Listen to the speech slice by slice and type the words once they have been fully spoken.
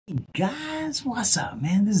Guys, what's up,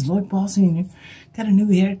 man? This is Lloydy Sr. Got a new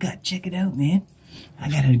haircut. Check it out, man. I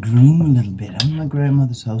gotta groom a little bit. I'm at my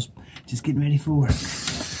grandmother's house, just getting ready for work.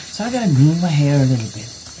 So I gotta groom my hair a little bit,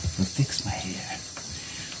 or fix my hair.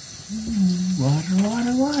 Water,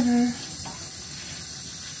 water, water.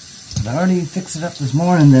 I already fixed it up this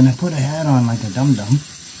morning, then I put a hat on like a dum-dum.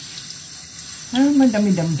 Oh, my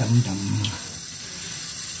dummy dum-dum-dum.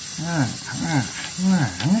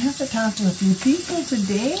 I'm gonna have to talk to a few people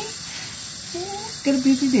today. Yeah, got a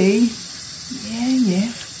busy day.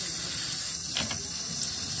 Yeah.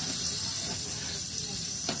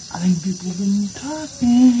 I think people been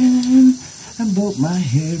talking about my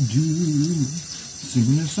hairdo.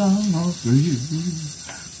 Singing a song all for you.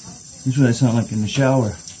 This is what I sound like in the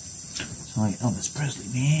shower. Sound like Elvis Presley,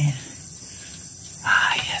 man.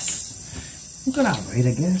 Ah, yes. Looking alright,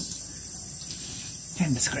 I guess.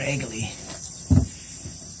 Kind of scraggly.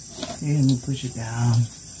 Yeah, let me push it down.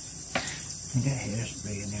 I got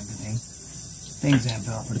hairspray and everything. Thanks,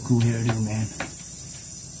 Ampel, for the cool hairdo, man.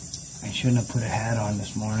 I shouldn't have put a hat on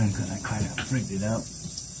this morning because I kind of freaked it out.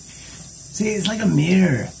 See, it's like a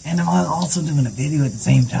mirror. And I'm also doing a video at the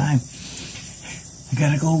same time. I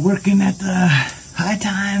gotta go working at the High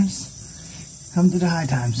Times. Come to the High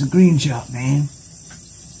Times, the green shop, man.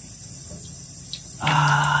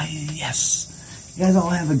 Ah, yes. You guys all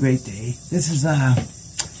have a great day. This is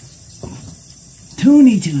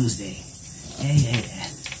Toonie Tuesday. Yeah.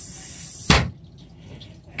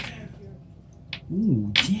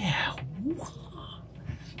 Ooh, yeah.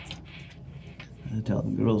 I tell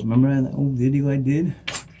the girls, remember that old video I did?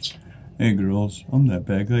 Hey girls, I'm that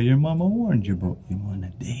bad guy your mama warned you about. You want a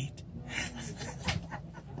date?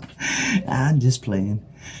 I'm just playing.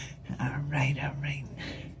 Alright.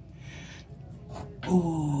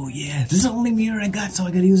 Oh, yeah. This is the only mirror I got, so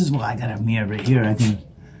I gotta use this. Well, I got a mirror right here. I can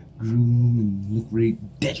groom and look really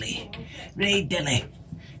deadly. Really deadly.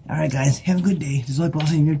 Alright, guys. Have a good day. This is Lloydy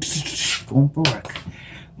Sr. Going for work.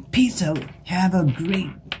 Peace out. Have a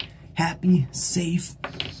great, happy, safe,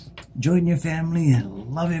 join your family,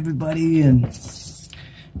 and love everybody, and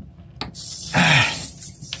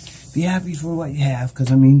be happy for what you have,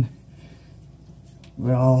 because, I mean,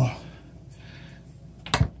 we're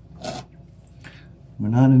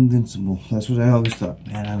not invincible. That's what I always thought,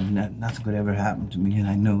 man. Nothing could ever happen to me, and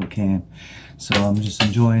I know it can. So I'm just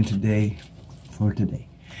enjoying today for today.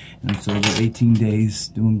 And I'm sober 18 days,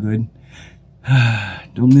 doing good.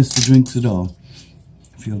 Don't miss the drinks at all.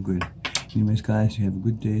 Feel good. Anyways, guys, you have a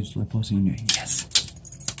good day. It's Lloydy Sr. Yes.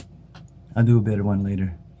 I'll do a better one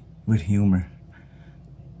later with humor.